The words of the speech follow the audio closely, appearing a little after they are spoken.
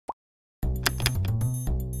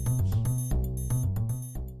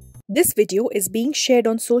This video is being shared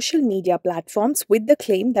on social media platforms with the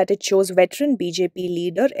claim that it shows veteran BJP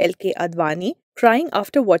leader Advani crying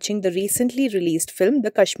after watching the recently released film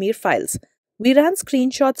The Kashmir Files. We ran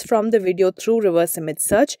screenshots from the video through reverse image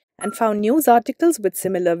search and found news articles with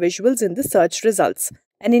similar visuals in the search results.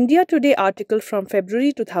 An India Today article from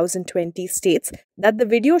February 2020 states that the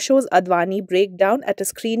video shows Advani break down at a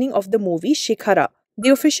screening of the movie Shikhara. The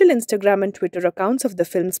official Instagram and Twitter accounts of the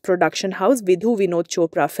film's production house Vidhu Vinod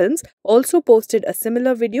Chopra Films also posted a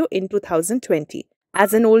similar video in 2020.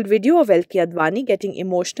 As an old video of Advani getting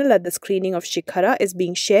emotional at the screening of Shikhara is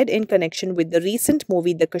being shared in connection with the recent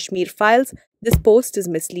movie The Kashmir Files, this post is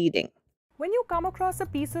misleading. When you come across a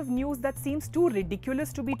piece of news that seems too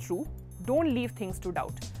ridiculous to be true, don't leave things to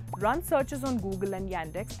doubt. Run searches on Google and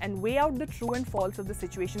Yandex and weigh out the true and false of the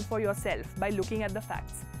situation for yourself by looking at the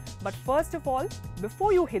facts. But first of all,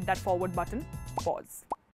 before you hit that forward button, pause.